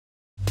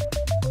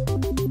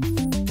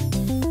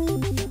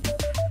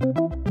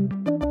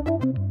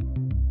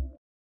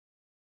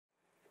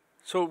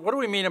So what do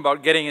we mean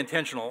about getting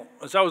intentional?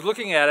 As I was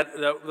looking at it,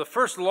 the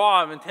first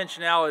law of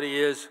intentionality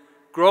is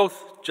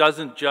growth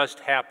doesn't just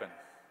happen.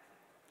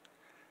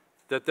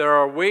 That there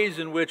are ways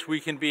in which we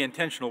can be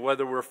intentional,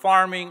 whether we're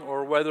farming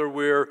or whether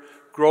we're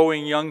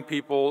growing young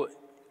people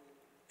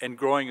and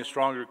growing a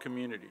stronger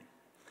community.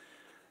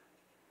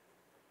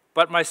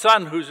 But my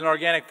son, who's an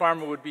organic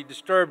farmer, would be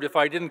disturbed if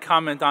I didn't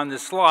comment on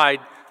this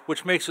slide,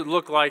 which makes it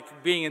look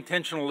like being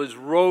intentional is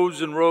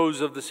rows and rows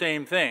of the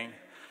same thing.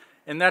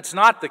 And that's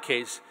not the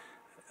case.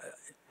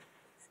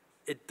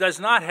 It does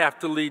not have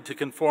to lead to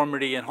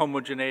conformity and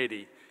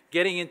homogeneity.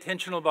 Getting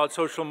intentional about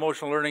social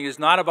emotional learning is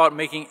not about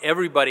making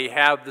everybody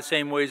have the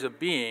same ways of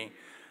being,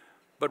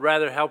 but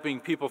rather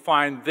helping people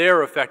find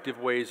their effective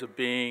ways of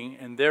being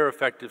and their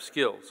effective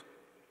skills.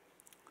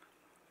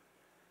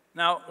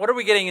 Now, what are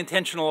we getting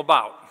intentional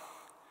about?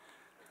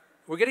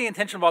 We're getting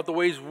intentional about the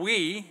ways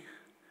we,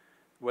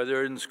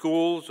 whether in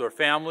schools or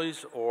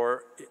families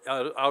or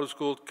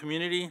out-of-school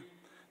community,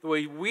 the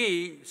way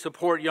we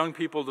support young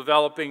people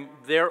developing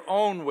their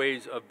own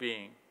ways of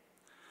being,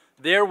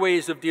 their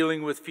ways of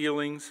dealing with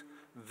feelings,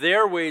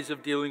 their ways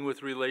of dealing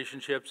with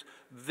relationships,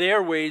 their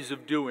ways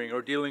of doing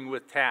or dealing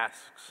with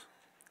tasks.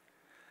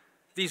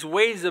 These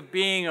ways of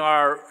being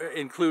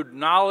include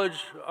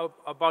knowledge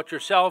about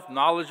yourself,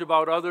 knowledge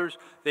about others.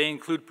 They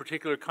include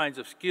particular kinds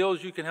of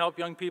skills you can help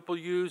young people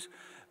use.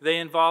 They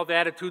involve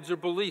attitudes or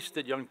beliefs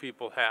that young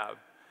people have.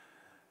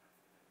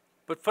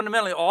 But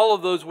fundamentally, all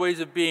of those ways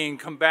of being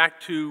come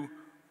back to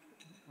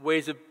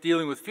ways of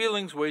dealing with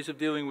feelings, ways of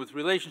dealing with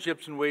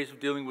relationships, and ways of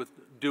dealing with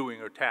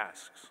doing or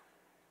tasks.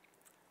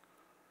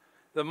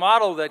 The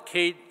model that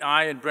Kate,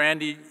 I, and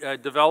Brandy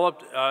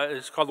developed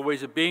is called the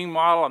Ways of Being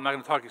model. I'm not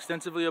going to talk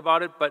extensively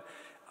about it, but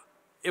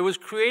it was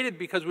created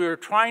because we were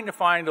trying to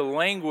find a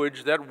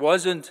language that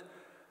wasn't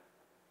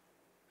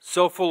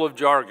so full of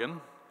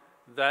jargon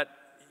that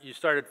you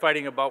started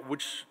fighting about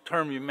which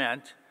term you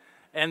meant,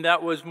 and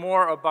that was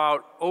more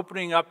about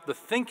opening up the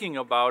thinking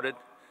about it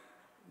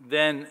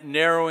than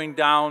narrowing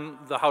down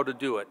the how to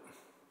do it.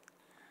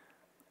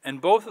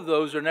 And both of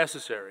those are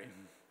necessary.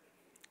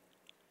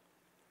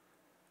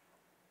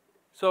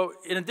 So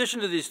in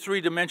addition to these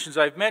three dimensions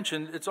I've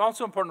mentioned, it's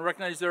also important to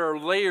recognize there are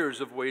layers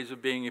of ways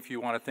of being if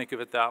you want to think of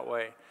it that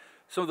way.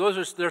 So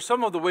there are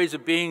some of the ways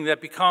of being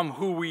that become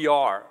who we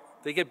are.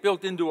 They get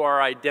built into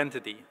our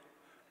identity.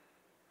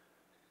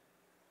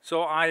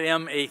 So I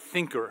am a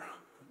thinker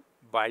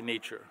by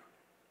nature.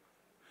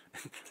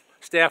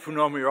 Staff who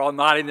know me are all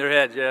nodding their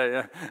heads,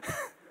 yeah.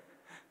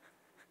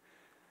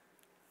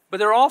 But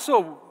there are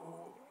also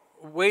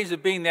ways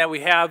of being that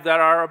we have that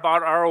are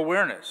about our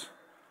awareness.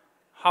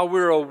 How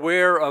we're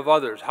aware of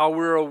others, how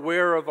we're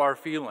aware of our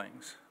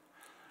feelings.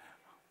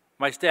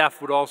 My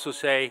staff would also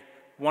say,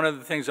 one of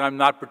the things I'm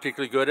not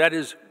particularly good at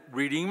is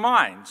reading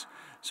minds.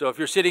 So if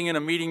you're sitting in a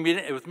meeting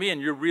with me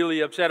and you're really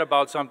upset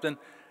about something,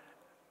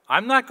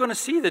 I'm not going to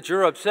see that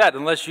you're upset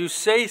unless you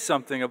say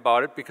something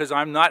about it because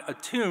I'm not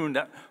attuned.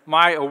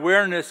 My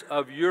awareness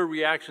of your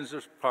reactions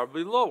is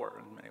probably lower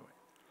in many ways.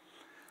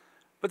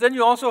 But then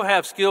you also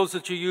have skills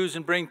that you use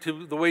and bring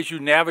to the ways you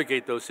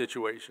navigate those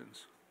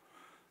situations,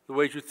 the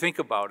ways you think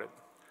about it.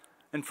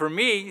 And for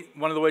me,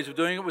 one of the ways of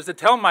doing it was to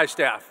tell my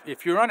staff,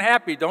 if you're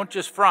unhappy, don't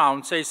just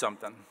frown, say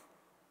something.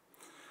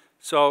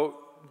 So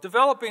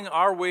developing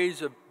our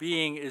ways of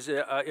being is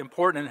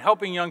important, and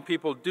helping young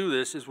people do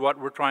this is what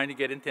we're trying to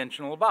get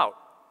intentional about.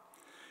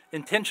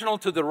 Intentional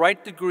to the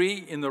right degree,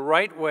 in the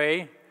right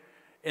way,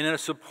 in a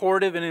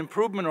supportive and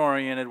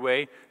improvement-oriented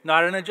way,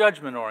 not in a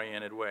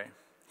judgment-oriented way.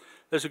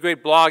 There's a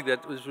great blog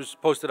that was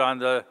posted on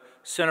the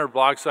center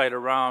blog site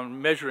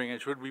around measuring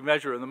it. Should we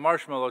measure in the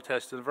marshmallow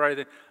test and a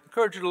variety of things? I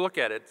encourage you to look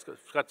at it.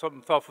 It's got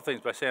some thoughtful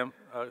things by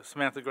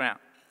Samantha Grant.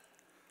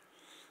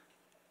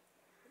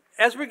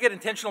 As we get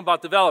intentional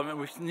about development,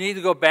 we need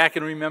to go back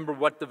and remember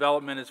what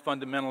development is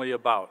fundamentally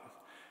about.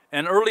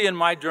 And early in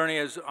my journey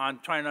on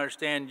trying to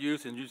understand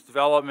youth and youth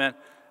development,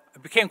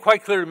 it became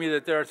quite clear to me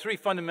that there are three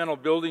fundamental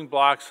building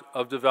blocks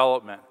of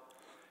development.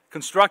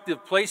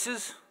 Constructive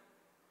places,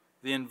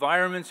 the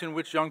environments in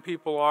which young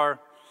people are,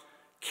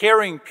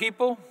 caring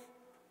people,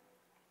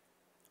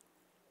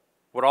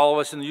 what all of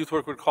us in the youth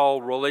work would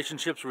call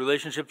relationships,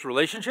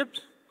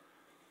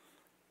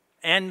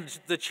 and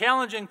the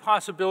challenging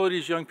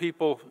possibilities young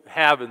people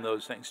have in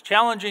those things.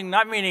 Challenging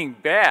not meaning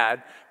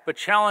bad, but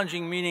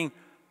challenging meaning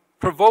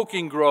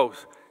provoking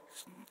growth,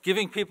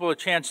 giving people a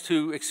chance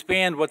to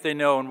expand what they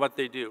know and what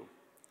they do.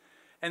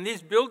 And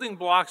these building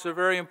blocks are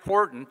very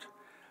important,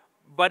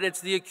 but it's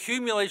the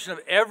accumulation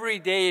of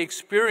everyday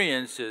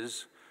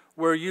experiences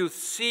where youth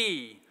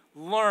see,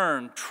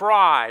 learn,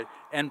 try,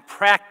 and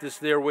practice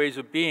their ways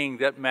of being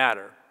that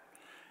matter.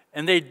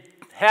 And they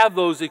have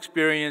those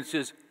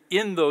experiences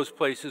in those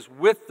places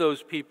with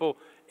those people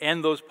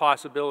and those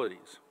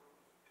possibilities.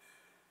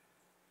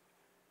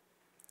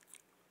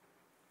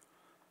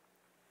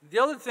 The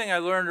other thing I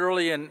learned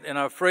early in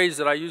a phrase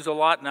that I use a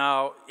lot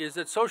now is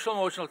that social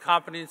emotional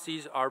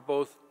competencies are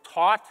both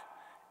taught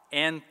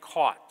and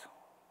caught.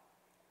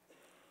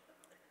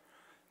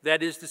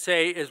 That is to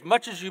say, as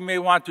much as you may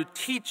want to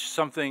teach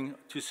something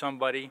to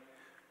somebody,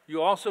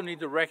 you also need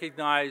to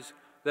recognize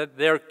that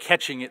they're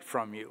catching it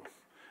from you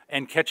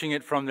and catching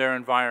it from their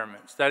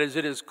environments. That is,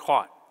 it is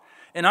caught.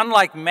 And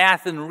unlike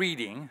math and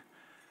reading,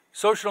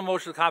 social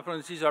emotional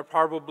competencies are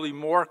probably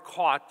more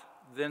caught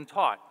than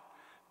taught.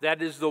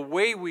 That is, the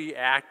way we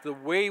act, the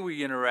way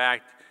we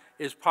interact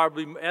is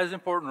probably as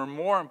important or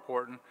more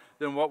important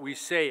than what we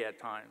say at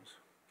times.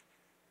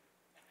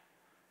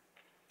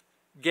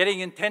 Getting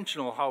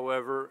intentional,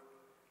 however,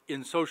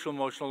 in social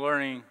emotional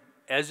learning,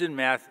 as in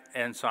math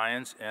and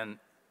science and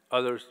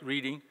others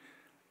reading,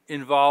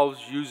 involves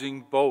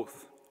using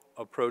both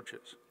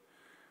approaches.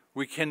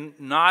 We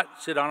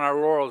cannot sit on our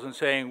laurels and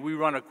saying we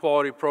run a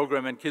quality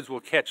program and kids will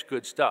catch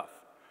good stuff.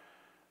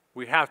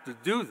 We have to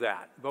do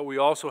that, but we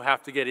also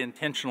have to get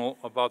intentional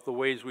about the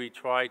ways we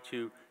try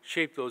to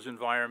shape those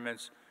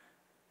environments,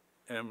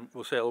 and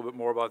we'll say a little bit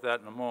more about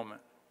that in a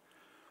moment.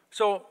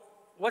 So,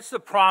 what's the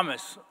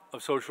promise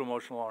of social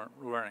emotional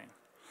learning?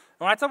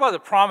 When I talk about the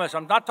promise,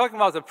 I'm not talking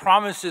about the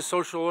promises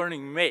social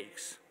learning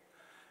makes.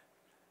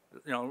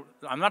 You know,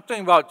 I'm not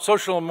talking about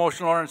social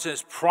emotional learning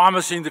as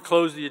promising to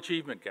close the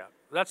achievement gap.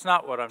 That's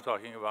not what I'm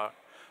talking about.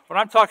 What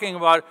I'm talking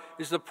about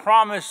is the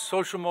promise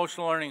social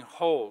emotional learning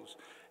holds.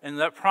 And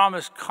that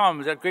promise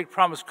comes, that great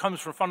promise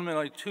comes from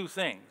fundamentally two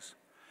things.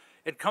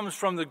 It comes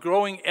from the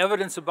growing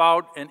evidence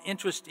about and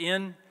interest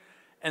in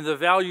and the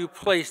value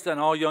placed on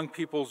all young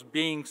people's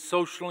being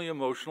socially,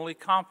 emotionally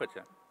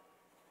competent.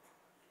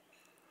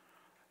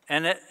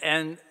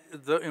 And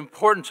the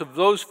importance of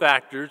those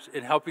factors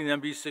in helping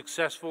them be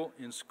successful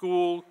in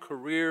school,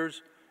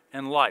 careers,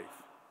 and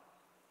life.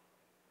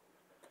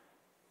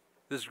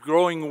 This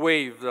growing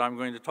wave that I'm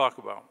going to talk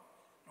about,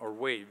 or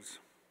waves.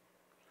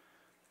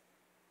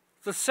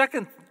 The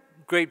second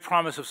great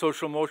promise of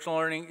social emotional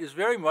learning is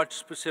very much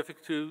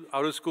specific to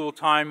out-of-school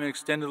time and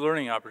extended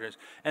learning opportunities.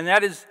 And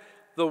that is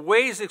the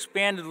ways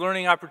expanded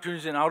learning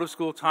opportunities in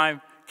out-of-school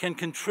time can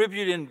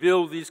contribute and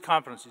build these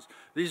competencies.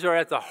 These are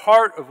at the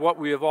heart of what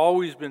we have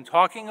always been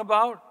talking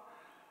about.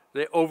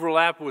 They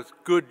overlap with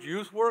good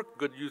youth work,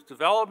 good youth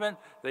development.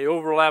 They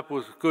overlap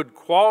with good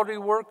quality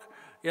work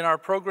in our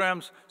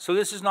programs. So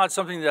this is not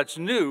something that's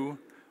new,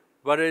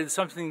 but it is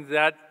something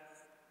that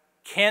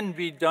can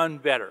be done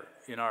better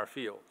in our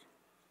field.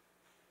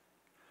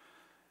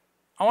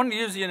 I want to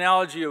use the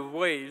analogy of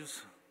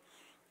waves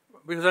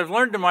because I've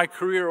learned in my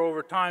career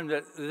over time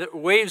that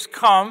waves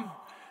come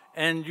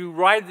and you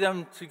ride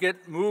them to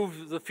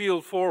move the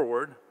field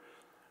forward.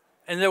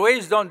 And the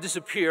waves don't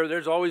disappear.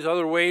 There's always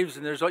other waves,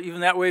 and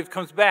even that wave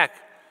comes back.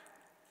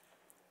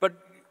 But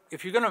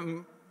if you're going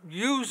to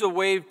use a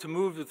wave to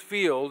move the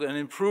field and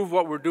improve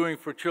what we're doing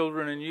for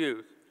children and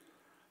youth,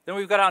 then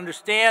we've got to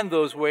understand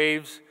those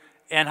waves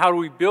and how do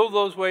we build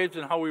those waves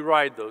and how we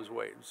ride those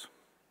waves.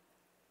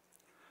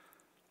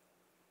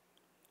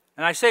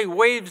 And I say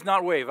waves,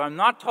 not wave. I'm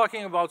not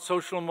talking about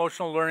social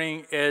emotional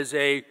learning as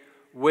a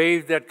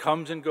wave that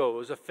comes and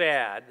goes, a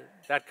fad,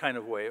 that kind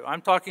of wave.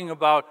 I'm talking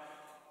about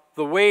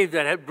the wave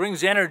that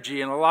brings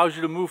energy and allows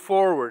you to move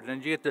forward,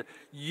 and you get to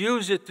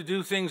use it to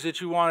do things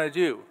that you want to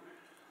do.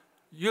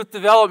 Youth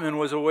development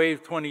was a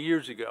wave 20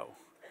 years ago.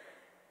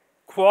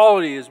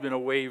 Quality has been a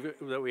wave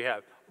that we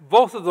have.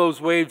 Both of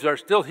those waves are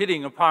still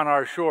hitting upon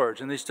our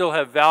shores, and they still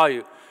have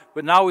value.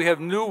 But now we have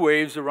new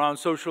waves around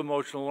social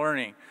emotional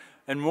learning,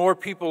 and more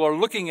people are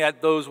looking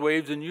at those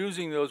waves and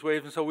using those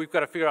waves, and so we've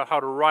got to figure out how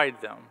to ride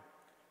them.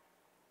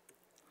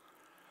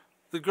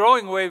 The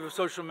growing wave of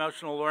social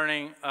emotional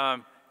learning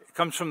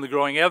comes from the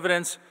growing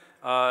evidence,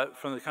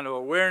 from the kind of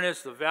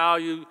awareness, the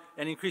value,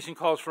 and increasing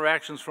calls for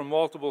actions from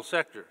multiple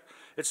sectors.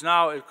 It's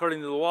now, according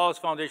to the Wallace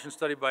Foundation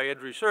study by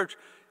Ed Research,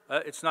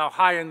 it's now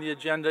high on the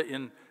agenda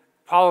in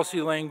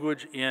policy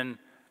language, in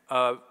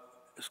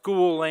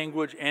school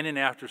language, and in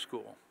after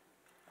school.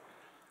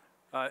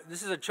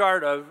 This is a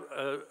chart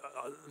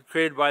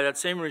created by that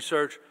same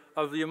research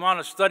of the amount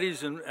of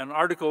studies and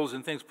articles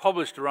and things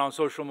published around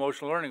social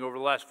emotional learning over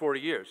the last 40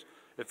 years.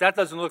 If that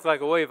doesn't look like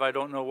a wave, I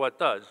don't know what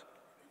does.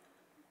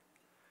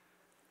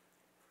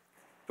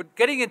 But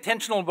getting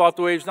intentional about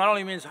the waves not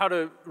only means how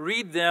to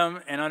read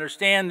them and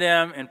understand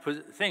them and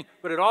think,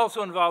 but it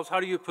also involves how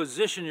do you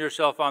position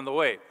yourself on the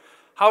wave.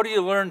 How do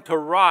you learn to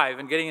ride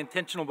and getting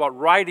intentional about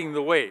riding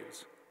the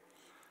waves?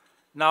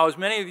 Now, as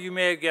many of you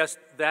may have guessed,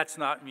 that's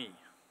not me.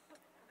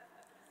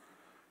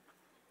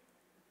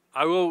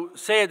 I will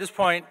say at this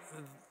point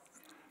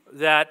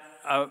that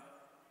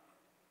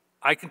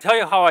I can tell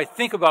you how I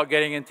think about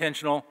getting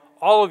intentional.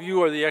 All of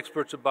you are the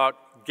experts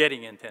about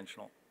getting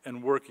intentional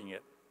and working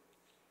it.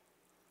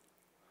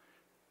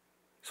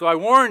 So I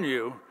warn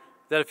you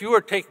that if you were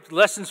to take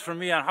lessons from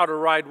me on how to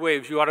ride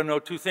waves, you ought to know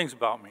two things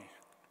about me.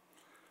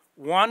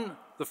 One,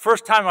 the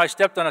first time I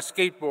stepped on a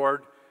skateboard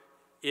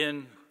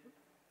in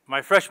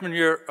my freshman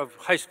year of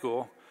high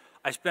school,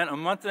 I spent a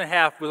month and a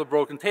half with a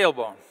broken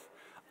tailbone.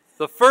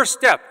 The first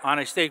step on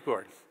a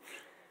skateboard.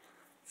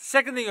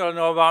 Second thing you ought to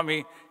know about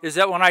me is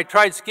that when I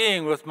tried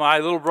skiing with my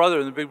little brother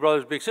in the Big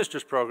Brothers Big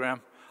Sisters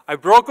program, I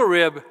broke a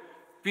rib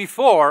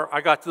before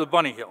I got to the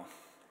bunny hill.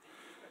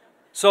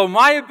 So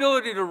my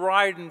ability to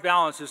ride and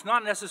balance is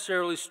not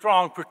necessarily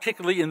strong,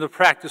 particularly in the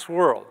practice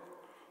world.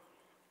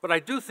 But I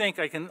do think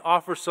I can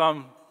offer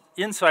some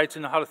insights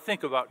into how to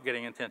think about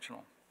getting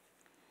intentional.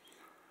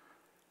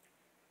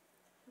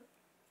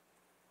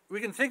 We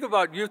can think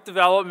about youth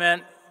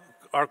development,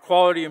 our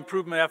quality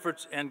improvement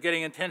efforts, and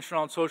getting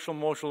intentional on social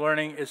emotional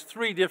learning as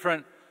three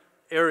different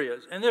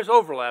areas, and there's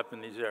overlap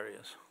in these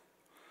areas.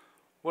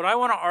 What I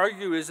want to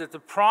argue is that the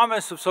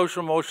promise of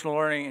social emotional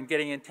learning and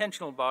getting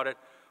intentional about it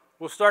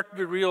will start to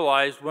be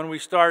realized when we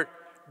start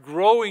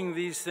growing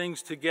these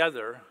things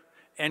together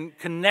and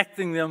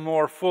connecting them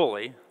more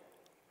fully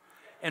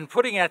and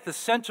putting at the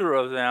center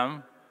of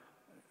them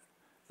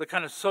the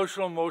kind of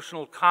social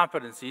emotional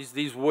competencies,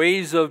 these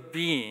ways of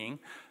being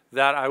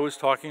that I was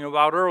talking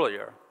about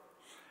earlier.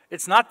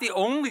 It's not the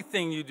only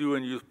thing you do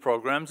in youth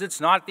programs.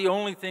 It's not the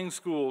only thing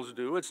schools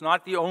do. It's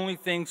not the only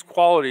things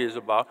quality is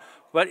about,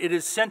 but it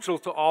is central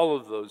to all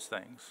of those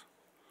things.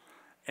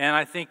 And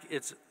I think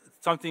it's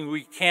something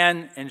we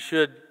can and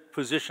should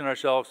position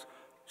ourselves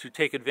to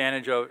take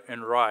advantage of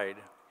and ride.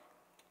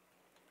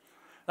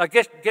 Now,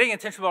 getting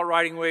intentional about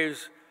riding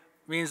waves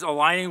means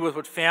aligning with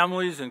what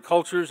families and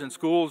cultures and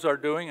schools are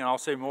doing, and I'll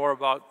say more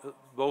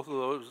about both of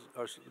those,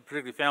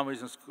 particularly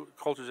families and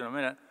cultures in a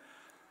minute.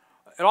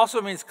 It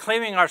also means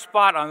claiming our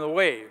spot on the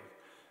wave.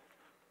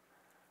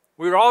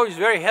 We were always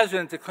very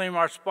hesitant to claim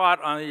our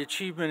spot on the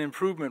achievement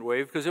improvement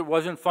wave because it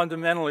wasn't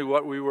fundamentally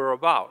what we were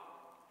about.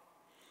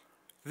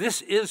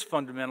 This is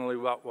fundamentally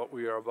what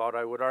we are about,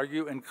 I would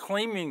argue, and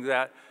claiming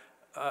that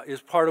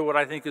is part of what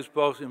I think is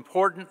both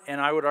important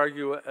and I would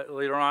argue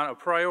later on a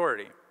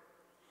priority.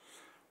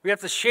 We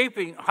have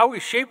to how we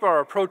shape our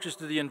approaches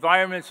to the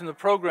environments and the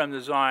program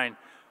design,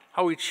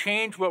 how we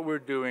change what we're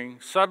doing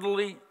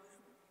subtly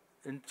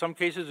in some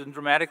cases and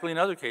dramatically in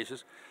other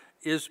cases,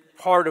 is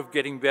part of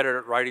getting better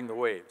at riding the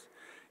waves.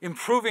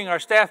 Improving our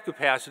staff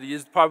capacity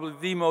is probably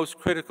the most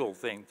critical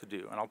thing to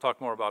do, and I'll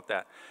talk more about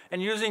that.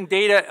 And using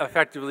data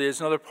effectively is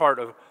another part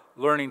of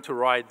learning to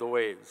ride the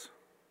waves.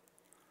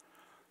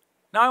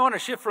 Now I want to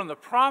shift from the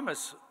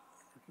promise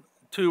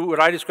to what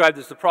I described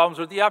as the problems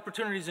or the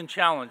opportunities and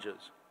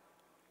challenges.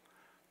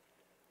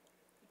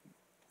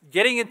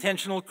 Getting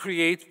intentional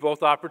creates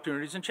both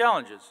opportunities and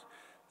challenges.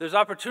 There's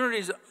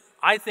opportunities,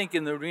 I think,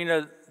 in the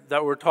arena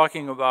that we're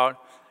talking about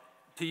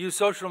to use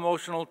social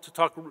emotional to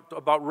talk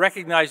about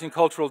recognizing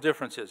cultural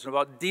differences,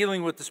 about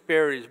dealing with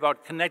disparities,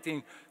 about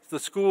connecting the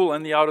school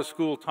and the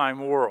out-of-school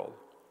time world.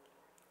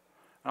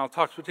 And I'll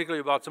talk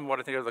particularly about some of what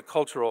I think are the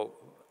cultural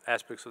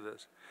aspects of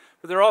this.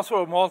 But there are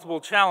also multiple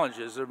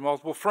challenges. There are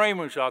multiple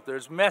frameworks out there.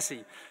 It's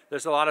messy.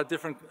 There's a lot of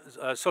different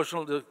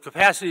the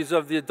capacities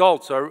of the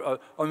adults are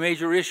a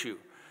major issue.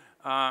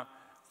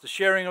 The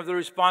sharing of the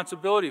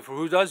responsibility for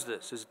who does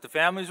this. Is it the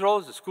family's role?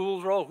 Is it the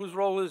school's role? Whose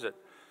role is it?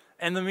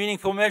 And the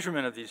meaningful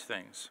measurement of these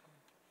things.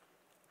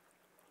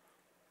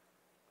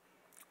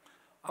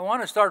 I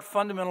want to start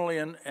fundamentally,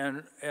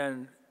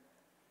 and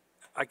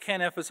I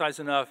can't emphasize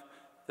enough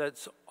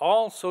that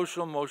all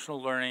social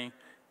emotional learning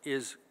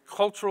is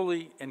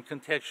culturally and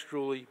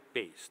contextually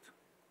based.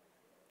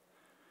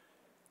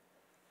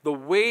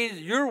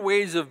 Your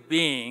ways of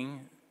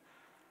being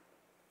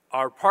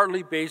are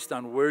partly based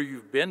on where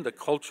you've been, the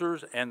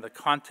cultures and the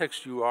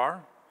context you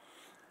are.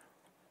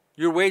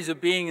 Your ways of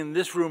being in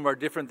this room are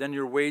different than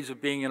your ways of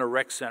being in a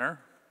rec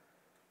center.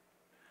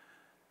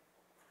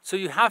 So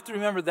you have to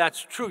remember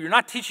that's true. You're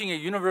not teaching a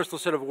universal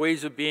set of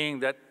ways of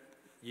being that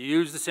you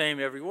use the same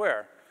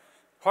everywhere.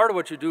 Part of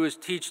what you do is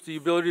teach the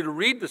ability to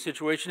read the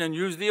situation and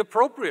use the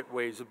appropriate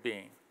ways of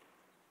being.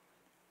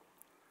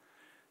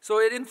 So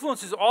it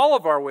influences all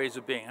of our ways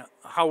of being,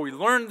 how we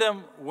learn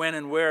them, when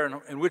and where,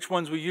 and which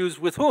ones we use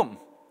with whom.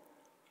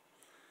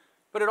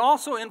 But it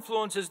also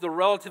influences the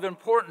relative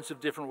importance of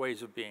different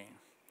ways of being.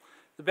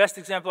 The best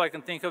example I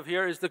can think of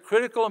here is the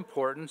critical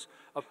importance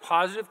of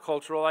positive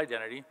cultural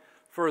identity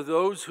for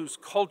those whose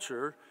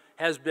culture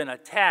has been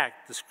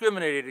attacked,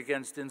 discriminated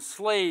against,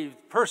 enslaved,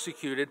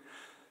 persecuted.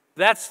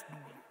 That's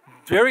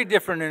very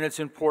different in its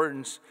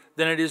importance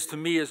than it is to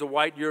me as a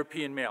white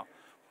European male.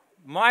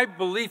 My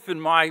belief in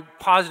my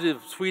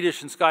positive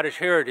Swedish and Scottish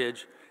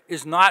heritage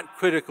is not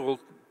critical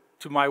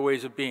to my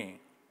ways of being.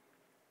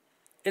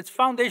 It's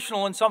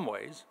foundational in some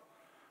ways.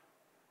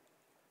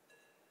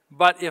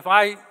 But if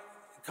I'm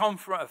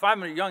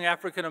a young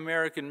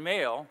African-American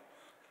male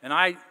and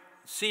I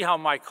see how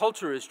my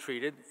culture is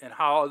treated and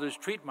how others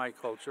treat my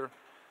culture,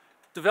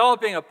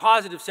 developing a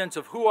positive sense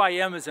of who I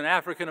am as an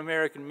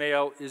African-American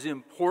male is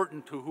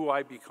important to who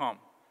I become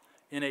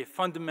in a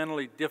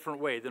fundamentally different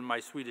way than my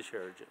Swedish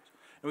heritage.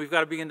 And we've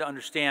got to begin to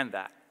understand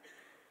that.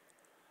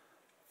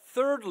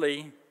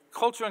 Thirdly,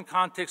 culture and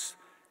context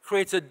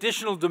creates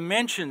additional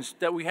dimensions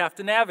that we have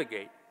to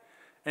navigate.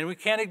 And we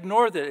can't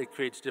ignore that it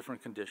creates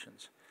different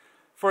conditions.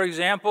 For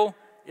example,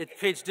 it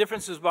creates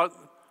differences about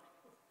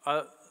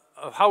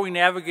of how we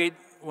navigate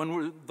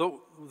when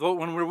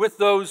we're with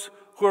those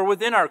who are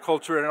within our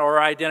culture and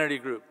our identity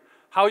group.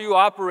 How you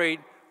operate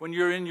when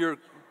you're in your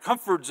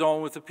comfort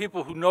zone with the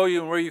people who know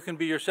you and where you can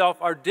be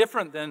yourself are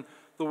different than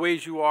the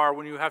ways you are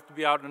when you have to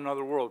be out in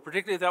another world,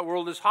 particularly if that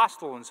world is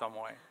hostile in some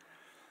way.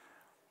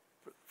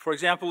 For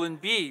example, in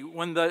B,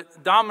 when the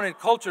dominant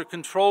culture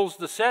controls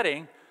the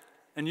setting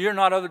and you're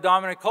not of the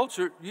dominant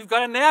culture, you've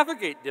got to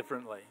navigate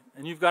differently,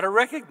 and you've got to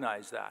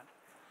recognize that.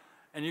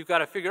 And you've got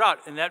to figure it out,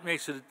 and that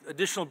makes an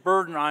additional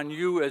burden on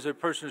you as a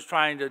person who's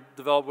trying to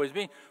develop ways of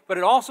being, but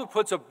it also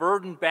puts a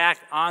burden back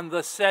on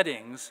the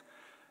settings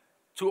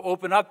to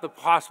open up the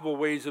possible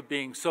ways of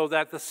being so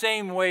that the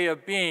same way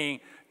of being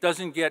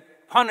doesn't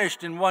get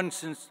punished in one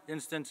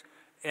instance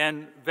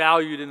and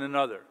valued in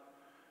another.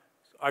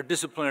 Our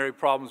disciplinary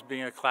problems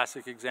being a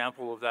classic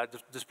example of that,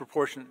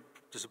 disproportionate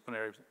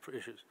disciplinary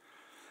issues.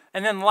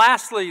 And then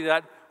lastly,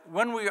 that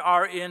when we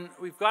are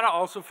we've got to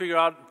also figure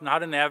out how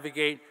to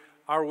navigate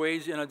our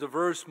ways in a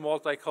diverse,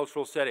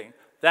 multicultural setting.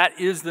 That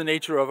is the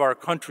nature of our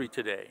country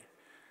today.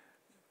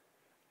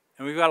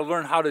 And we've got to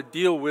learn how to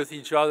deal with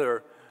each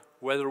other,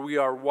 whether we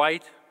are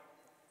white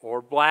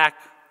or black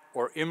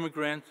or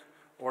immigrant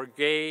or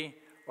gay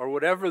or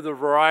whatever the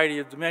variety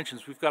of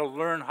dimensions. We've got to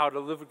learn how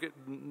to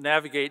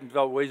navigate and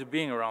develop ways of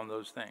being around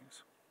those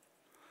things.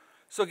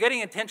 So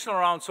getting intentional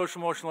around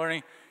social emotional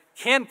learning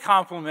can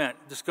complement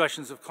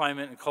discussions of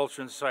climate and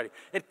culture and society.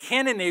 It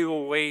can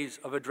enable ways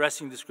of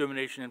addressing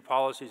discrimination in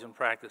policies and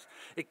practice.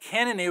 It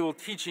can enable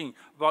teaching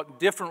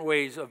about different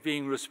ways of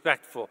being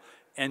respectful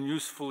and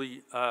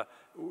usefully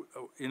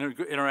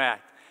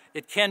interact.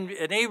 It can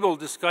enable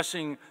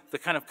discussing the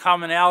kind of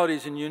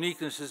commonalities and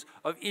uniquenesses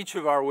of each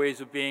of our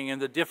ways of being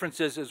and the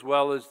differences as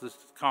well as the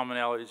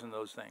commonalities in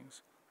those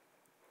things.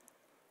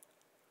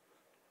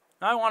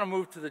 Now I want to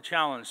move to the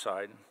challenge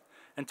side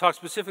and talk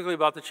specifically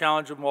about the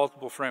challenge of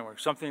multiple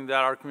frameworks, something that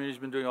our community's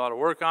been doing a lot of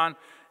work on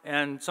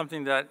and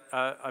something that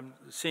I'm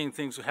seeing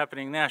things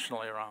happening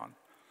nationally around.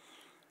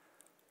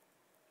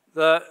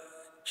 The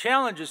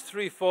challenge is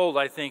threefold,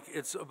 I think.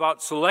 It's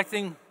about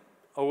selecting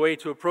a way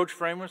to approach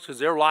frameworks, because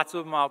there are lots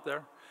of them out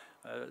there.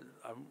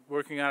 I'm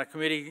working on a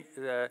committee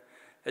that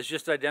has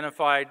just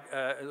identified,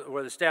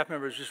 where the staff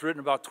member has just written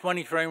about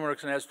 20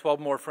 frameworks and has 12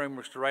 more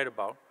frameworks to write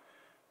about.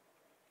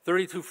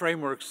 32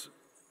 frameworks,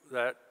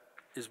 that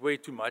is way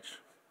too much.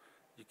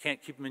 You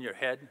can't keep them in your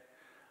head.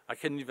 I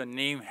couldn't even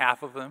name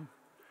half of them.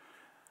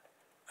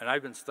 And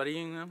I've been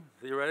studying them,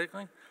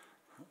 theoretically.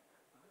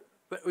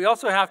 But we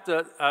also have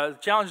to, the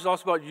challenge is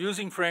also about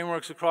using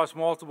frameworks across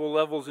multiple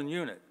levels and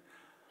units.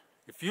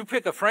 If you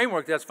pick a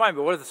framework, that's fine,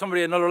 but what if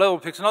somebody at another level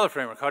picks another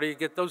framework? How do you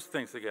get those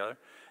things together?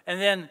 And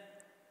then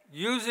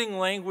using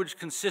language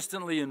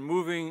consistently and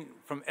moving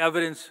from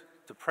evidence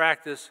to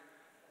practice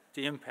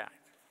to impact.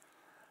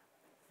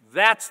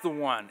 That's the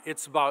one.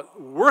 It's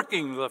about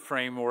working the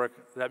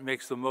framework that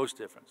makes the most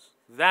difference.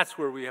 That's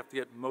where we have to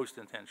get most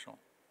intentional.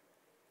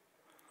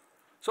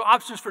 So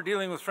options for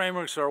dealing with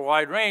frameworks are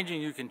wide-ranging.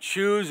 You can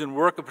choose and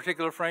work a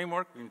particular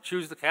framework. You can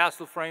choose the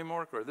CASTLE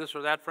framework or this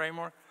or that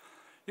framework.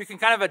 You can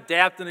kind of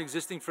adapt an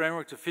existing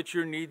framework to fit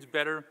your needs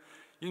better.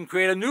 You can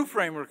create a new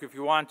framework if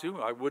you want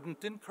to. I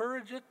wouldn't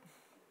encourage it.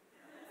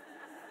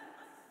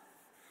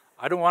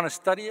 I don't want to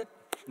study it.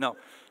 No.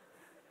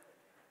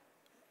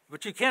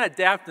 But you can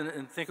adapt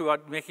and think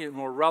about making it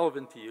more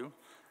relevant to you.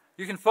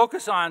 You can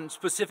focus on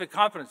specific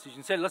competencies. You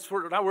can say, let's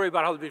not worry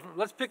about how to be,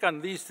 let's pick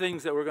on these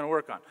things that we're going to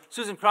work on.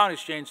 Susan Crown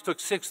Exchange took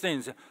 6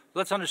 things.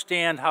 Let's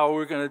understand how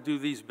we're going to do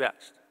these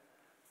best.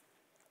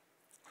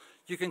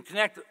 You can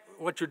connect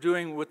what you're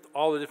doing with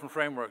all the different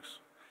frameworks.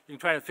 You can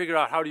try to figure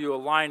out how do you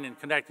align and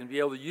connect and be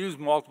able to use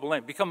multiple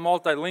languages. Become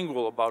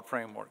multilingual about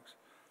frameworks.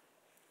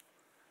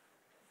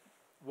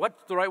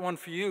 What's the right one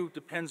for you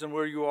depends on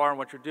where you are and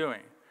what you're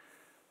doing.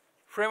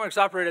 Frameworks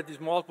operate at these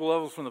multiple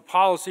levels, from the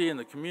policy and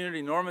the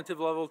community normative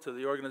level to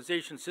the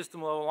organization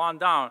system level on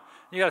down.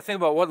 You got to think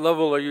about what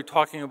level are you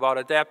talking about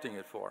adapting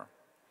it for.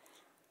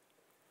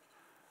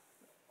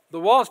 The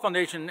Wallace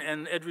Foundation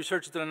and Ed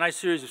Research did a nice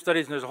series of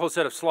studies, and there's a whole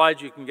set of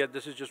slides you can get.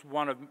 This is just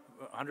one of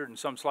 100 and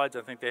some slides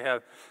I think they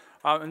have.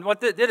 And what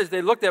they did is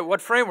they looked at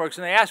what frameworks,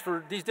 and they asked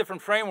for these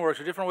different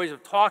frameworks or different ways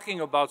of talking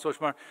about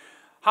social learning.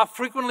 How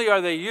frequently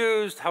are they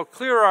used? How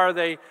clear are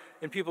they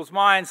in people's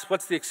minds?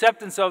 What's the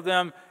acceptance of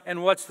them?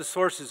 And what's the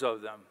sources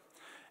of them?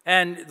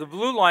 And the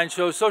blue line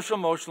shows social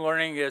emotional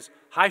learning is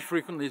high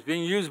frequently, is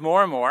being used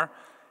more and more.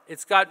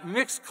 It's got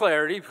mixed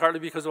clarity, partly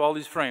because of all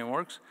these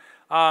frameworks.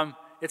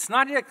 It's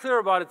not yet clear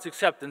about its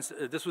acceptance.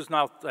 This was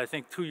now, I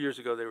think, 2 years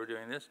ago they were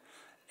doing this.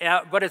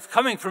 But it's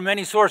coming from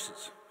many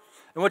sources.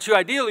 And what you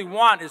ideally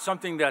want is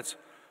something that's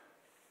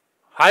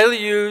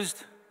highly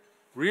used,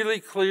 really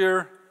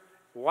clear,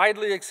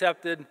 widely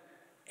accepted,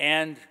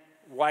 and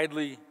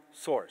widely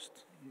sourced.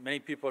 Many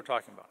people are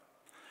talking about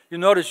it.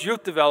 You'll notice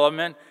youth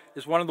development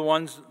is one of the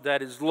ones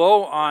that is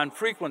low on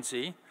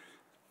frequency,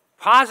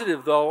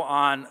 positive, though,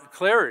 on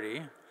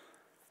clarity,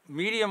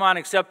 medium on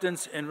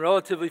acceptance, and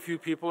relatively few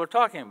people are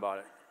talking about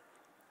it.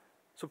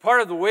 So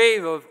part of the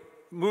wave of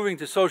moving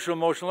to social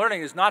emotional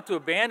learning is not to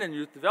abandon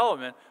youth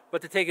development,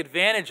 but to take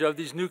advantage of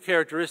these new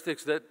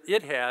characteristics that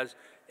it has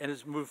and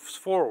it moves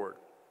forward.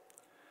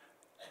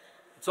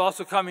 It's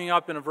also coming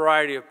up in a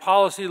variety of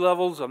policy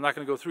levels. I'm not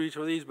going to go through each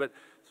of these, but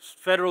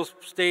federal,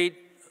 state,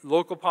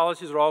 local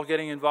policies are all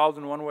getting involved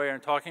in one way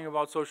and talking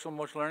about social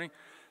emotional learning,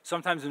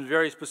 sometimes in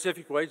very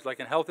specific ways, like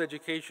in health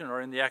education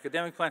or in the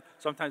academic plan,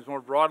 sometimes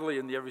more broadly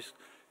in the Every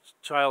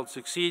Child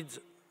Succeeds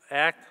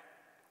Act.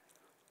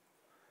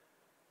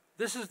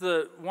 This is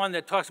the one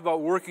that talks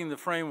about working the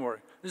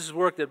framework. This is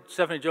work that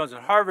Stephanie Jones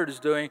at Harvard is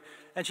doing,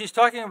 and she's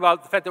talking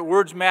about the fact that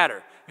words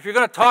matter. If you're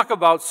going to talk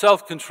about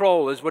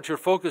self-control is what you're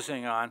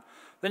focusing on,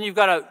 then you've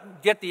got to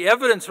get the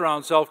evidence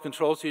around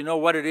self-control so you know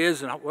what it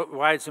is and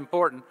why it's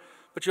important.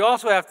 But you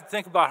also have to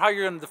think about how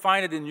you're going to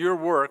define it in your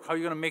work, how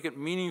you're going to make it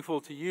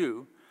meaningful to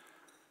you.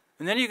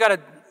 And then you've got to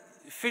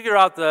figure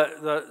out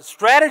the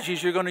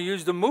strategies you're going to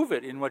use to move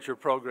it in what your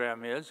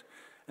program is.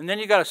 And then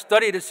you've got to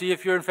study to see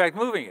if you're in fact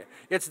moving it.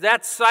 It's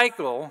that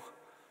cycle,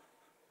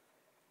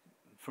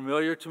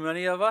 familiar to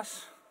many of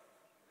us,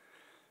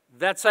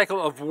 that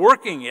cycle of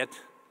working it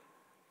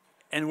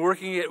and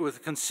working it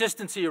with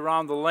consistency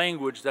around the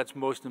language that's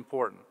most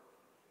important.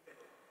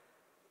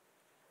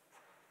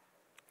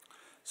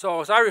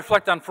 So as I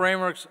reflect on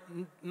frameworks,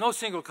 no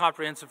single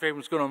comprehensive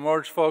framework is going to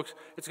emerge, folks.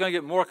 It's going to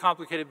get more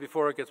complicated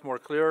before it gets more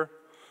clear.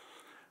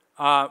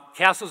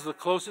 CASEL is the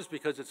closest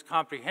because it's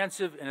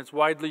comprehensive and it's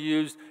widely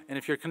used, and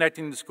if you're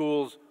connecting the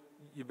schools,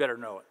 you better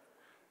know it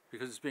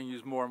because it's being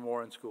used more and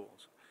more in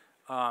schools.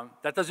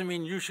 That doesn't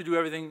mean you should do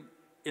everything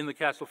in the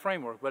CASEL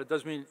framework, but it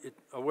does mean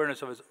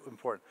awareness of it is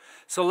important.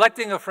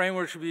 Selecting a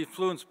framework should be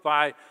influenced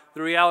by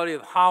the reality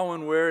of how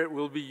and where it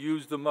will be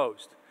used the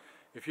most.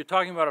 If you're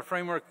talking about a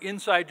framework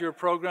inside your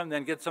program,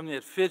 then get something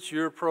that fits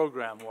your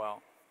program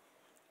well.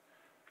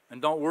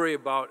 And don't worry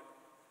about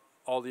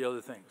all the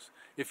other things.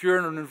 If you're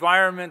in an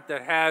environment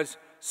that has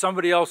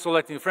somebody else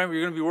selecting a framework,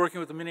 you're going to be working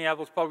with the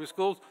Minneapolis Public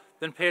Schools,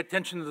 then pay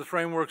attention to the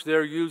frameworks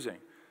they're using.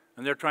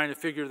 And they're trying to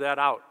figure that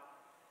out.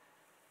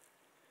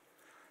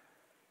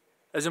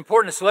 As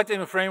important as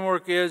selecting a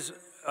framework is,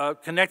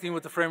 connecting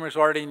with the frameworks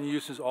already in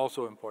use is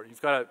also important.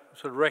 You've got to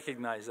sort of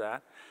recognize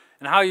that.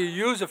 And how you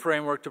use a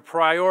framework to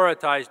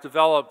prioritize,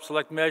 develop,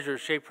 select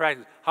measures, shape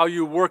practice, how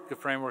you work the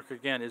framework,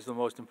 again, is the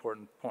most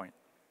important point.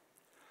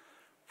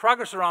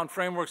 Progress around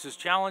frameworks is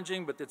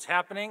challenging, but it's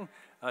happening.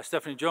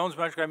 Stephanie Jones,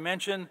 I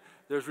mentioned,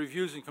 there's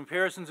reviews and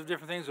comparisons of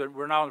different things.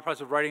 We're now in the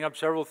process of writing up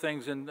several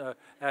things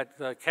at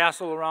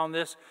CASEL around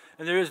this.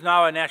 And there is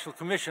now a National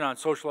Commission on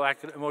Social,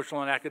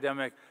 Emotional, and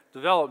Academic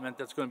Development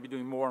that's going to be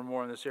doing more and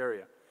more in this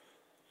area.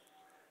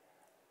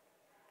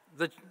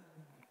 The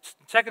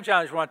second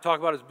challenge we want to talk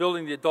about is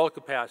building the adult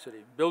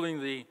capacity,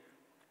 building the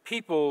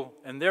people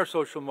and their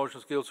social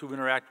emotional skills who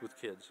interact with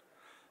kids.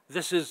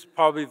 This is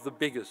probably the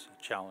biggest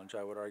challenge,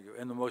 I would argue,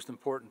 and the most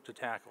important to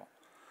tackle.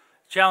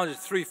 The challenge is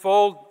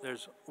threefold.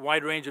 There's a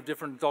wide range of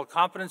different adult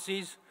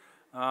competencies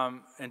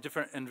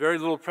and very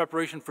little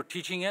preparation for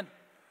teaching it.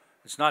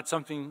 It's not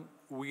something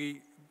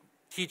we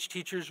teach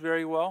teachers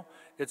very well.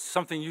 It's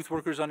something youth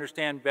workers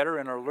understand better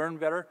and learn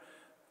better.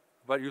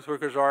 But youth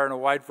workers are in a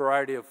wide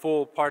variety of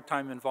full,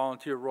 part-time, and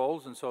volunteer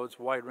roles, and so it's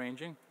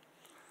wide-ranging.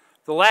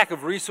 The lack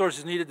of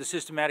resources needed to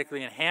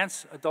systematically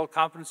enhance adult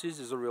competencies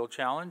is a real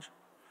challenge.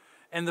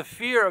 And the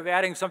fear of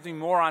adding something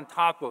more on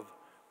top of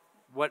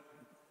what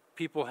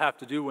people have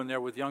to do when they're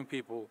with young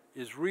people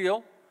is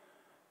real,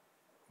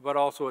 but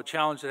also a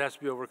challenge that has to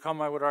be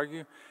overcome, I would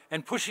argue.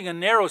 And pushing a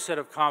narrow set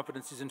of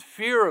competencies and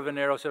fear of a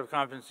narrow set of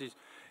competencies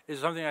is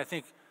something I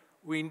think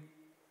we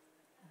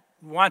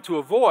want to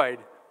avoid,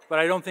 but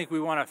I don't think we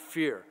want to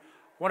fear.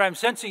 What I'm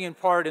sensing in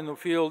part in the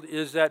field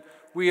is that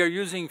we are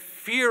using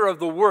fear of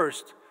the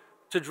worst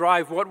to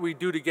drive what we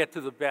do to get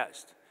to the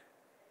best.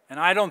 And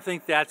I don't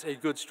think that's a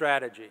good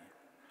strategy.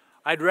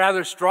 I'd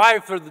rather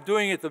strive for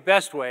doing it the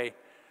best way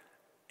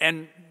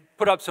and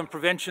put up some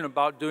prevention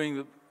about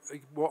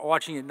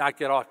watching it not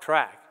get off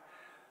track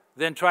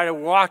than try to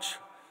watch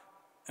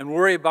and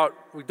worry about,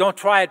 we don't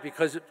try it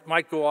because it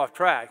might go off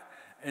track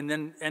and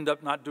then end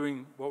up not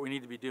doing what we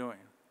need to be doing.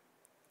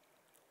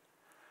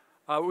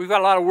 We've got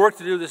a lot of work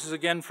to do. This is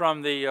again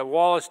from the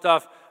Wallace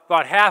stuff.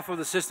 About half of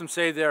the systems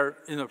say they're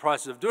in the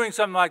process of doing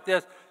something like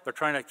this. They're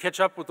trying to catch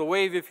up with the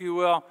wave, if you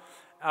will.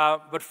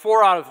 But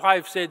 4 out of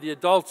 5 say the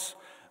adults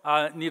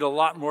need a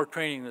lot more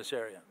training in this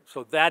area.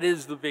 So that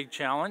is the big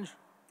challenge.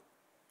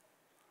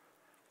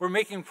 We're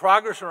making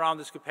progress around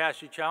this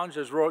capacity challenge.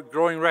 There's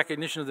growing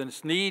recognition of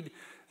this need.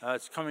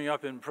 It's coming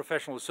up in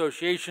professional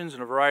associations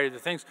and a variety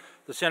of things.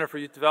 The Center for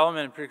Youth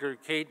Development, and particularly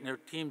Kate and her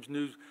team's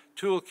new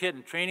toolkit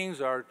and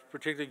trainings are a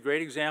particularly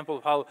great example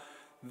of how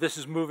this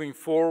is moving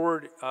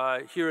forward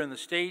here in the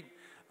state.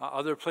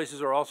 Other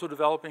places are also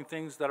developing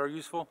things that are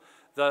useful.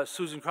 The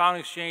Susan Crown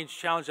Exchange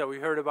Challenge that we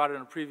heard about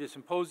in a previous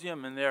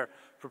symposium and their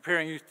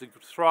Preparing Youth to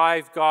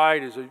Thrive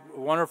guide is a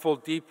wonderful,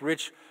 deep,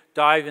 rich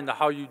dive into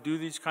how you do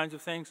these kinds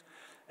of things.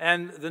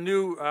 And the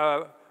new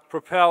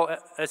Propel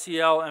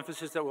SEL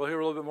emphasis that we'll hear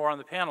a little bit more on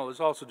the panel is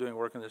also doing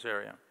work in this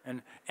area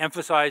and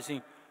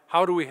emphasizing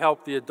how do we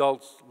help the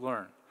adults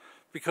learn.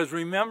 Because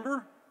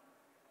remember,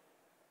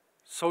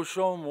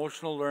 social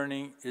emotional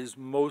learning is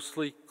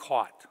mostly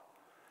caught.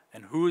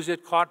 And who is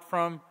it caught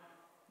from?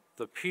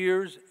 The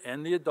peers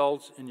and the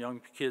adults in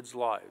young kids'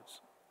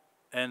 lives.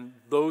 And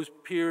those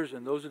peers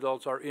and those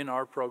adults are in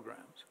our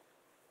programs.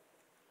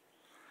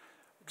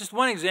 Just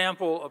one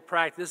example of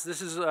practice.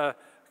 This is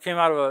came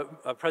out of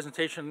a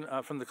presentation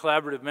from the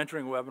Collaborative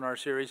Mentoring webinar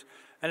series,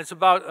 and it's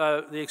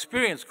about the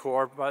Experience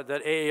Corps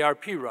that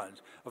AARP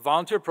runs, a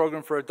volunteer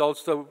program for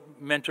adults to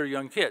mentor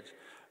younger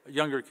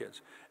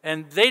kids.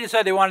 And they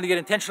decided they wanted to get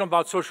intentional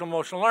about social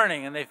emotional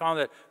learning, and they found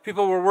that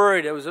people were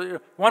worried. It was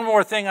one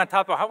more thing on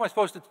top of, how am I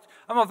supposed to,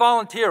 I'm a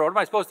volunteer, what am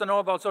I supposed to know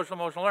about social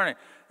emotional learning?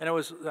 And it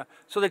was,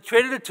 so they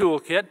created a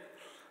toolkit,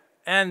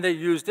 and they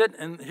used it,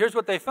 and here's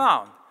what they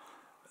found.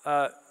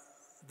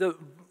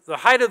 The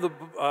height of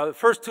the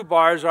first two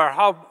bars are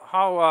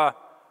how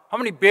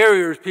many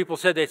barriers people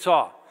said they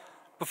saw.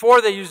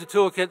 Before they used the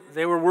toolkit,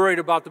 they were worried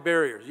about the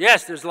barriers.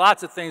 Yes, there's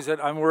lots of things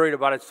that I'm worried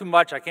about. It's too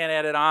much, I can't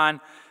add it on.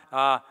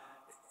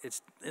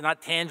 It's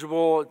not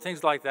tangible,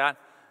 things like that.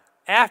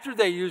 After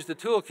they used the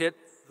toolkit,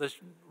 the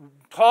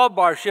tall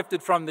bar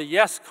shifted from the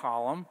yes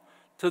column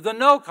to the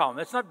no column.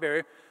 That's not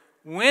barrier.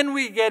 When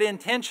we get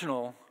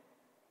intentional,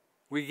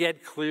 we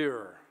get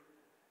clearer.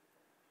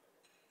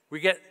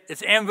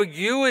 It's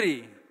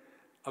ambiguity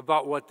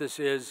about what this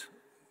is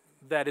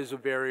that is a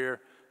barrier,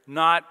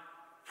 not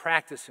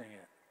practicing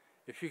it.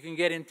 If you can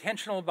get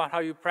intentional about how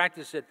you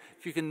practice it,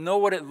 if you can know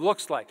what it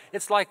looks like,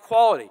 it's like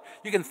quality.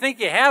 You can think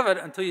you have it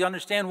until you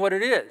understand what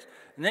it is.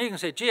 And then you can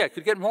say, gee, I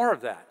could get more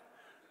of that.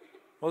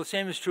 Well, the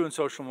same is true in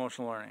social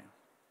emotional learning.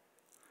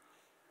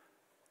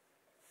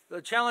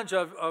 The challenge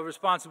of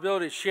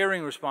responsibility is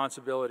sharing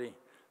responsibility.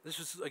 This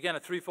is, again, a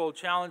threefold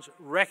challenge.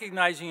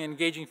 Recognizing and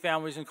engaging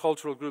families and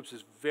cultural groups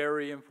is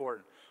very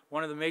important.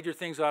 One of the major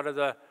things out of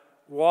the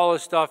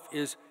Wallace stuff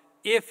is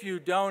if you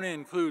don't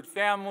include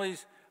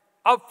families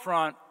up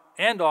front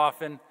and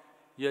often,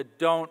 you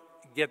don't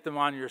get them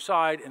on your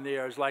side, and they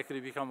are as likely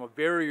to become a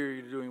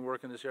barrier to doing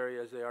work in this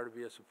area as they are to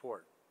be a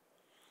support.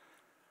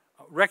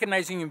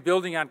 Recognizing and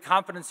building on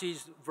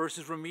competencies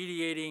versus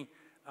remediating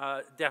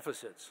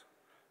deficits.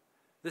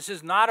 This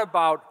is not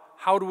about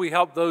how do we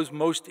help those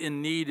most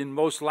in need and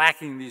most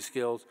lacking these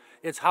skills.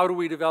 It's how do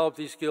we develop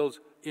these skills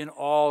in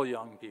all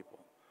young people.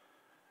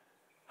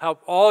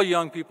 Help all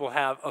young people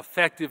have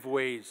effective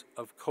ways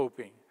of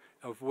coping,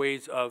 of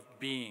ways of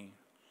being.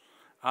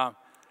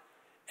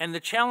 And the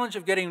challenge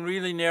of getting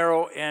really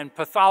narrow and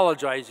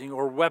pathologizing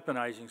or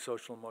weaponizing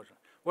social emotion.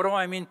 What do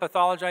I mean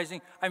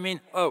pathologizing? I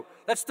mean, oh,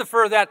 let's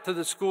defer that to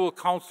the school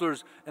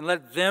counselors and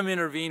let them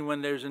intervene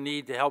when there's a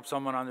need to help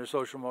someone on their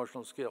social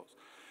emotional skills.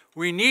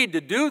 We need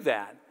to do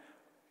that,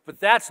 but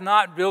that's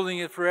not building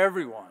it for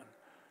everyone.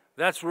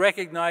 That's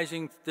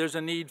recognizing there's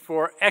a need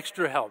for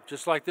extra help,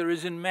 just like there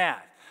is in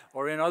math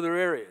or in other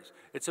areas.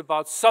 It's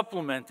about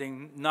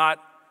supplementing,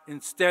 not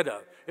instead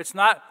of. It's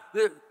not,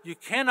 we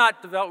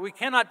cannot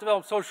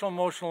develop social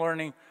emotional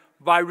learning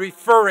by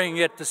referring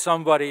it to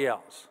somebody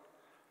else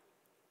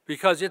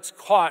because it's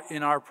caught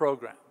in our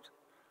programs.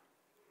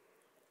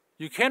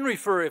 You can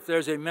refer if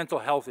there's a mental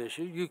health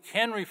issue. You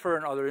can refer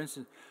in other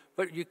instances,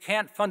 but you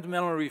can't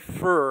fundamentally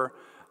refer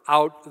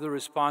out the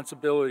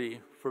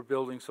responsibility for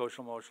building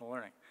social emotional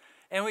learning.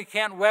 And we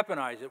can't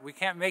weaponize it. We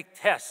can't make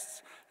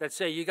tests that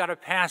say, you got to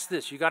pass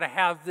this, you got to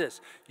have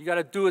this, you got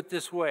to do it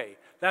this way.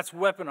 That's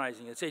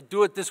weaponizing it. Say,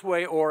 do it this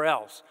way or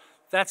else.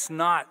 That's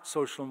not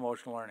social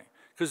emotional learning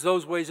because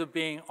those ways of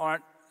being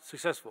aren't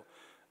successful.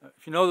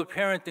 If you know the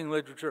parenting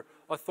literature,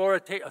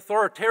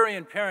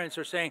 authoritarian parents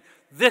are saying,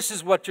 this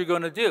is what you're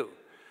going to do.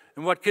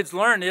 And what kids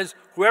learn is,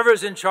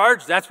 whoever's in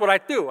charge, that's what I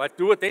do. I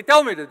do what they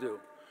tell me to do.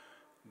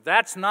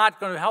 That's not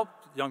going to help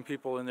young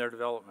people in their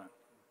development.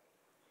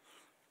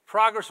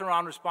 Progress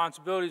around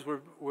responsibilities,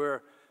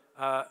 we're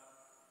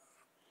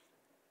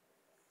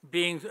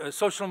being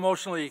social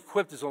emotionally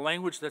equipped is a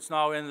language that's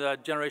now in the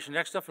Generation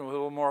Next stuff, and we'll hear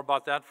a little more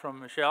about that from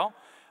Michelle.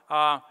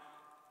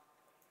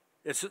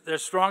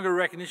 There's stronger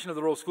recognition of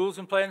the role schools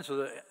can play, and so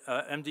the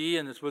MDE,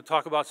 and we'll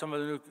talk about some of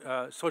the new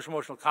social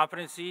emotional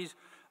competencies.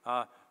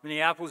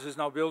 Minneapolis is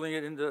now building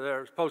it into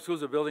their, public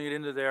schools are building it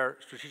into their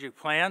strategic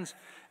plans,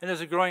 and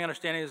there's a growing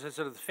understanding, as I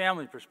said, of the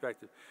family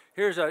perspective.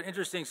 Here's an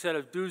interesting set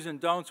of do's and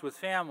don'ts with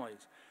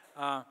families.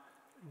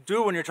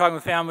 Do, when you're talking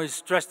with families,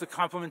 stress the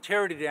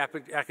complementarity to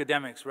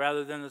academics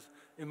rather than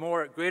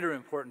the greater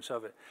importance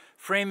of it.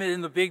 Frame it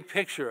in the big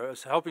picture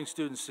as helping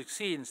students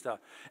succeed and stuff.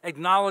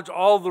 Acknowledge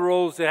all the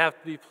roles that have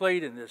to be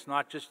played in this,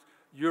 not just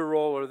your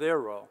role or their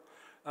role.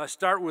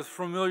 Start with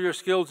familiar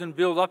skills and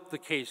build up the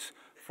case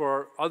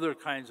for other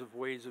kinds of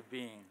ways of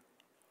being.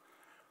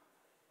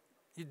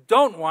 You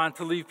don't want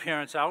to leave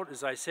parents out,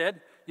 as I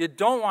said. You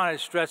don't want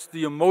to stress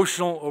the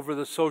emotional over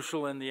the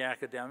social and the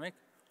academic,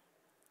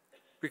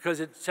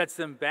 because it sets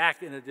them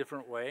back in a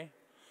different way.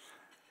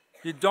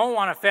 You don't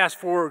want to fast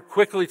forward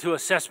quickly to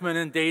assessment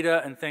and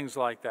data and things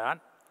like that.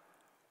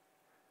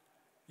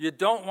 You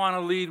don't want to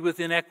lead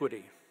with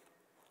inequity.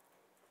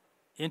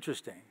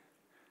 Interesting.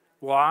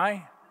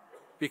 Why?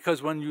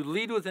 Because when you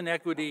lead with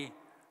inequity,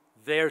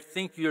 they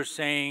think you're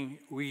saying,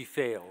 we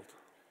failed.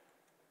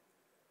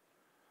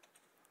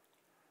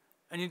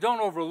 And you don't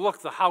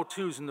overlook the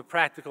how-tos and the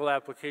practical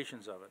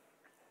applications of it.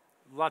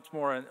 Lots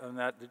more on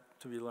that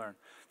to be learned.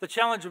 The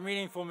challenge of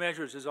meaningful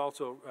measures is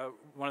also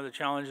one of the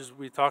challenges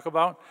we talk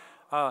about.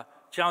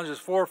 challenge is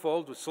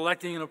fourfold: with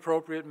selecting an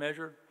appropriate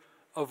measure,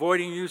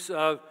 avoiding use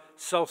of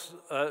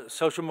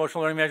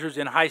social-emotional learning measures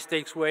in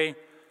high-stakes way. If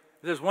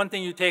there's one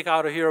thing you take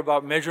out of here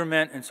about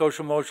measurement and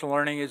social-emotional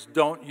learning is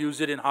don't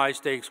use it in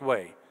high-stakes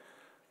way.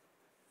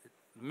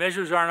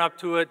 Measures aren't up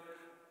to it,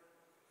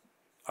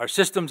 our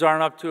systems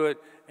aren't up to it,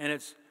 and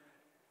it's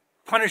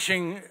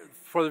punishing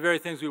for the very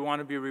things we want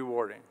to be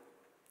rewarding.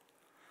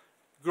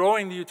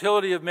 Growing the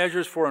utility of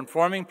measures for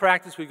informing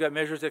practice. We've got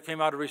measures that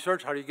came out of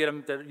research. How do you get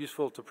them that are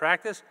useful to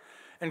practice?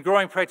 And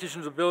growing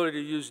practitioners'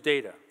 ability to use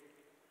data.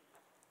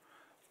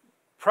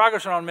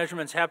 Progress around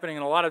measurements happening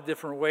in a lot of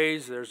different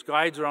ways. There's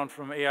guides around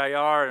from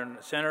AIR and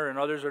Center, and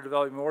others are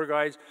developing more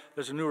guides.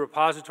 There's a new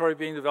repository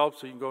being developed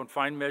so you can go and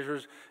find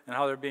measures and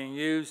how they're being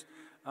used.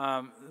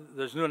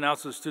 There's new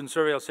announcements of the student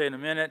survey I'll say in a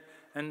minute.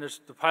 And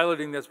there's the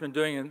piloting that's been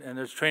doing, and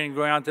there's training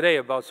going on today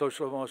about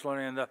social emotional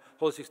learning and the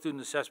holistic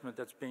student assessment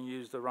that's being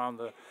used around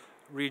the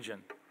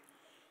region.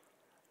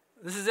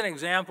 This is an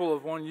example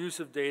of one use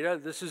of data.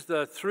 This is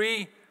the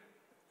 3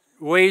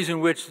 ways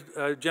in which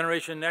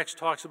Generation Next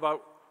talks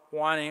about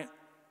wanting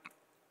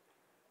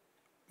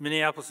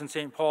Minneapolis and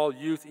St. Paul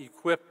youth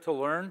equipped to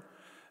learn,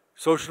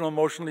 social and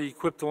emotionally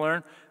equipped to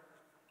learn.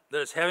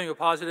 That is having a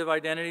positive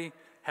identity,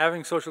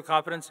 having social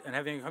competence, and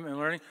having commitment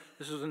learning.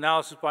 This was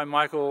analysis by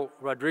Michael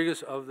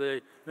Rodriguez of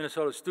the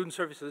Minnesota Student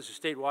Survey, so this is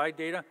statewide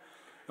data.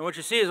 And what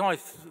you see is only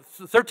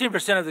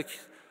 13%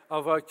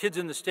 of kids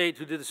in the state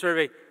who did the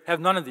survey have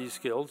none of these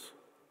skills.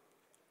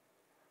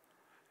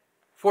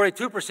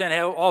 42%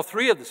 have all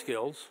 3 of the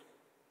skills,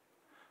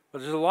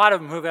 but there's a lot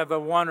of them who have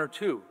 1 or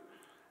 2.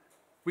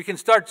 We can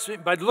start,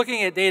 by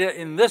looking at data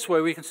in this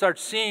way, we can start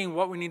seeing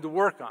what we need to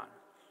work on.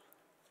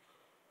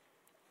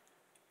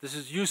 This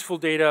is useful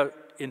data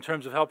in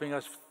terms of helping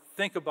us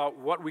think about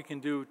what we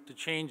can do to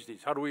change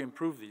these. How do we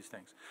improve these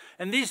things?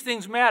 And these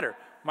things matter.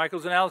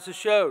 Michael's analysis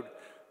showed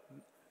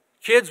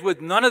kids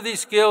with none of these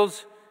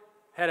skills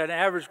had an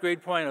average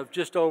grade point of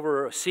just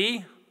over a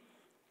C,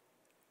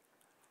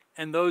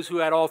 and those who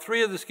had all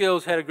 3 of the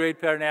skills had a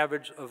grade pattern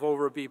average of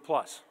over a B+.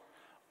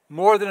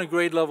 More than a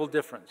grade level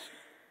difference.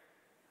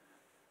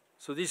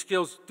 So these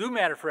skills do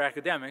matter for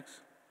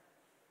academics,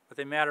 but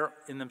they matter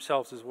in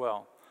themselves as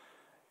well.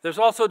 There's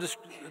also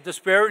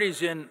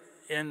disparities in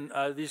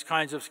these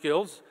kinds of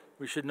skills.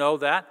 We should know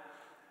that.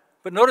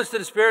 But notice the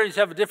disparities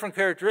have different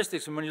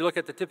characteristics when you look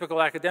at the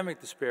typical academic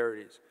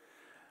disparities.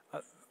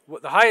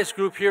 The highest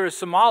group here is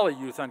Somali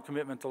youth on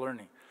commitment to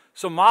learning.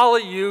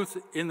 Somali youth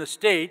in the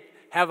state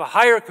have a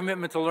higher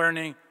commitment to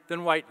learning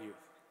than white youth.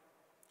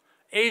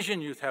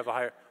 Asian youth have a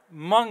higher,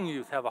 Hmong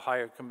youth have a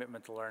higher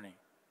commitment to learning.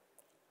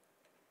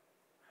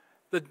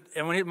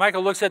 And when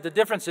Michael looks at the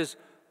differences,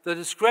 the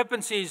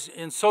discrepancies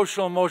in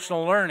social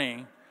emotional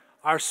learning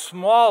are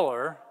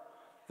smaller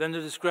than the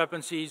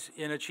discrepancies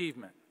in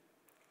achievement.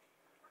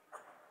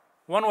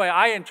 One way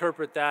I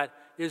interpret that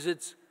is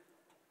it's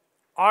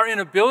our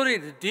inability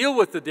to deal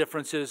with the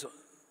differences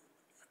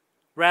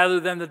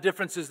rather than the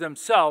differences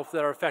themselves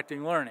that are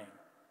affecting learning.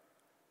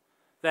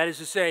 That is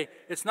to say,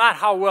 it's not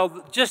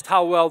just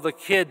how well the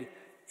kid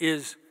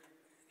is,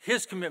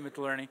 his commitment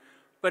to learning,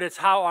 but it's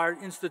how our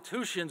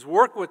institutions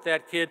work with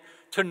that kid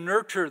to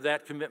nurture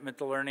that commitment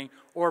to learning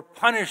or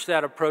punish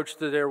that approach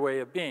to their way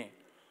of being.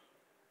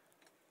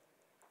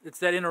 It's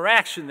that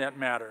interaction that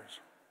matters.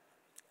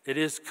 It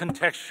is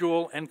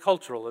contextual and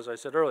cultural, as I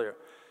said earlier.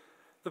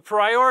 The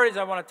priorities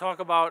I want to talk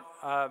about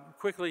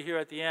quickly here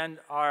at the end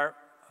are,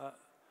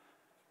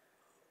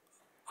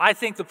 I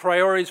think the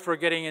priorities for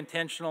getting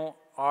intentional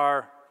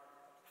are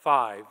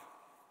 5.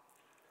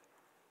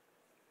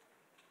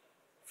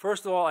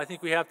 First of all, I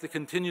think we have to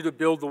continue to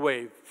build the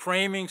wave,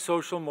 framing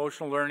social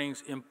emotional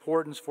learning's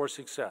importance for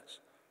success.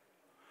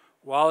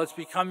 While it's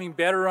becoming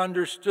better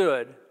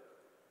understood,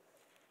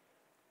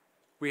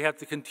 we have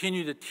to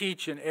continue to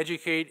teach and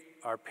educate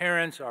our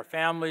parents, our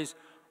families,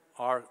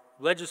 our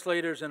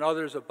legislators, and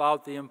others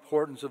about the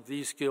importance of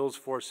these skills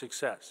for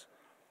success.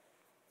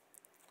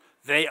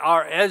 They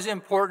are as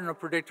important a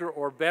predictor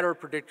or better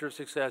predictor of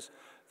success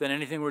than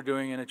anything we're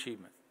doing in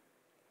achievement.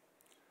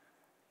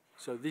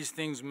 So these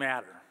things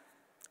matter.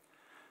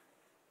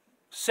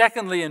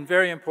 Secondly, and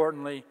very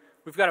importantly,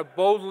 we've got to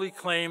boldly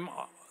claim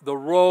the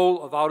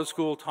role of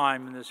out-of-school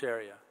time in this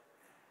area.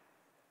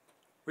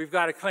 We've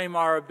got to claim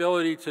our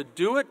ability to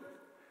do it,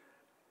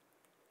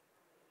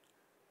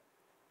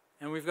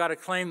 and we've got to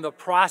claim the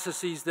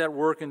processes that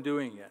work in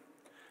doing it.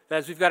 That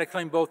is, we've got to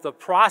claim both the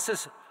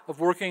process of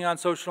working on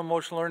social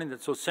emotional learning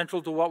that's so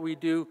central to what we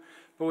do,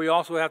 but we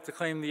also have to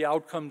claim the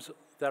outcomes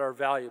that are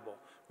valuable.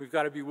 We've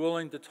got to be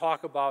willing to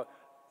talk about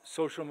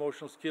social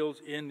emotional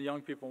skills in the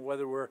young people,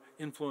 whether we're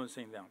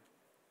influencing them.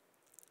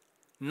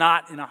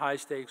 Not in a high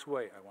stakes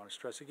way, I want to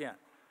stress again.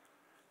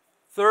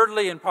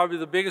 Thirdly, and probably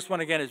the biggest one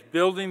again, is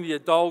building the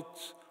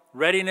adults'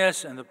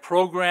 readiness and the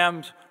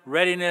program's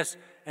readiness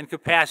and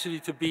capacity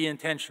to be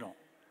intentional.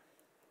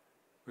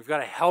 We've got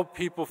to help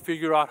people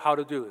figure out how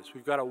to do this.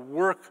 We've got to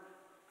work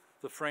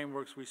the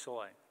frameworks we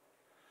select.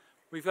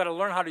 We've got to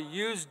learn how to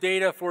use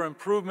data for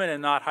improvement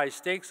and not high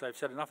stakes. I've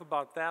said enough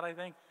about that, I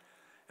think.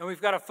 And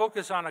we've got to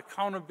focus on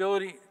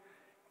accountability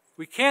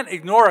We can't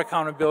ignore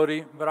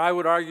accountability, but I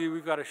would argue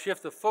we've got to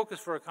shift the focus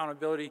for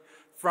accountability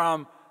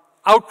from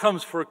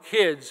outcomes for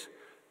kids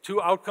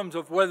to outcomes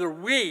of whether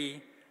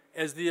we,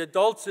 as the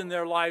adults in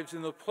their lives,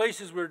 in the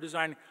places we're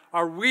designing,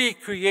 are we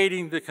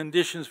creating the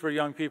conditions for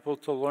young people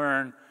to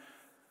learn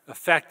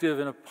effective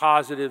and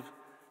positive,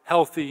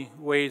 healthy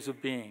ways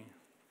of being.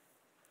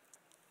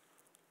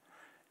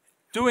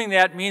 Doing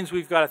that means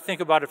we've got to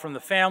think about it from the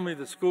family,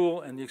 the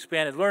school, and the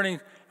expanded learning,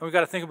 and we've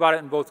got to think about it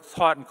in both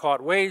taught and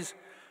caught ways.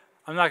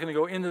 I'm not going to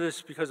go into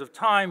this because of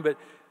time, but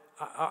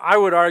I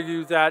would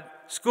argue that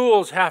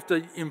schools have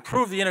to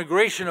improve the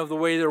integration of the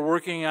way they're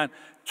working on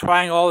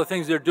trying all the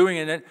things they're doing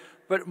in it,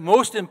 but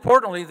most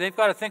importantly, they've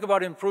got to think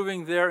about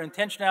improving their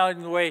intentionality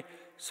in the way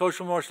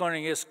social emotional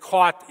learning is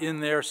caught in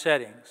their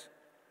settings,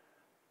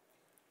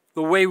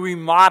 the way we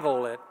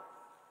model it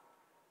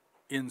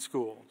in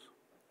schools.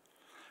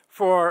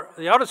 For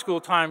the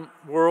out-of-school time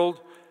world,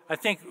 I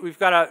think we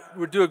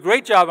do a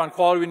great job on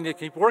quality. We need to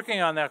keep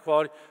working on that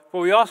quality, but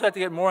we also have to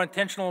get more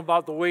intentional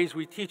about the ways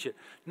we teach it.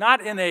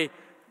 Not in a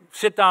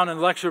sit down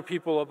and lecture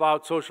people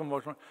about social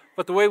emotional,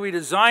 but the way we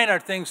design our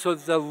things so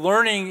that the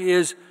learning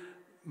is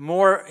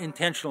more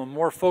intentional,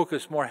 more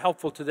focused, more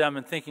helpful to them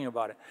in thinking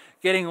about it.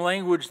 Getting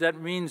language that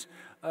means,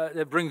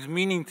 that brings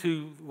meaning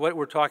to what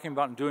we're talking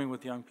about and doing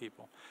with young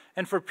people.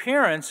 And for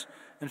parents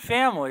and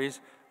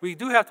families, we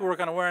do have to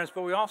work on awareness,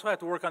 but we also have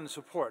to work on the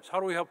supports.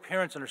 How do we help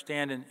parents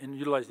understand and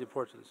utilize the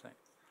supports of this thing?